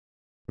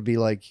be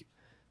like,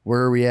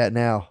 where are we at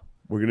now?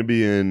 We're going to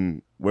be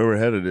in, where we're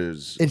headed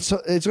is, It's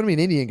going to be an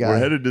Indian guy. we're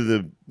headed to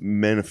the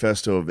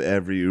manifesto of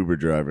every Uber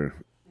driver.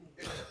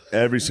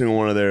 Every single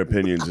one of their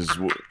opinions is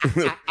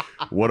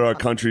what our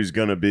country's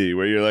going to be.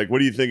 Where you're like, what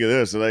do you think of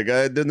this? They're like,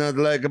 I do not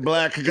like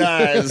black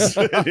guys.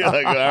 You're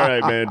like, all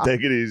right, man,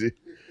 take it easy.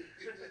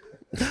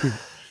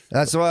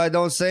 That's why I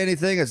don't say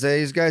anything. I say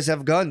these guys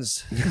have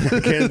guns.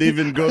 I can't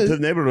even go to the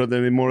neighborhood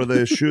anymore.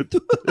 They shoot.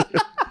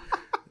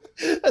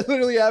 That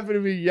literally happened to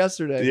me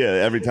yesterday.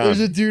 Yeah, every time. There's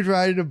a dude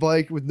riding a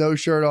bike with no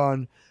shirt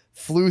on.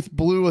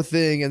 Blew a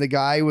thing, and the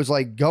guy was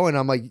like going.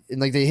 I'm like,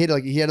 and like they hit,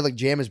 like he had to like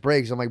jam his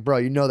brakes. I'm like, bro,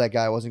 you know that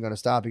guy wasn't going to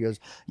stop. He goes,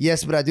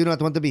 yes, but I do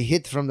not want to be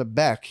hit from the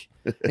back.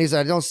 And he's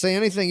like, I don't say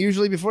anything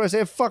usually before I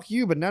say fuck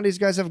you, but now these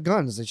guys have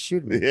guns. They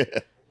shoot me. Yeah.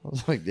 I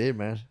was like, dude,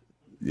 man.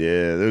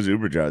 Yeah, those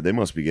Uber drivers, they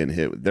must be getting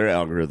hit. Their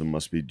algorithm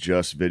must be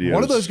just videos.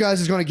 One of those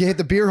guys is going to hit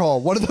the beer hall.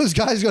 One of those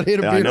guys is going to hit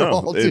a beer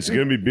hall. It's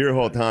going to be beer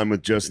hall time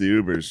with just the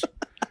Ubers.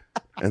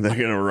 And they're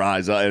going to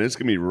rise up. And it's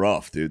going to be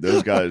rough, dude.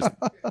 Those guys,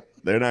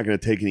 they're not going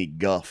to take any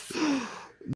guff.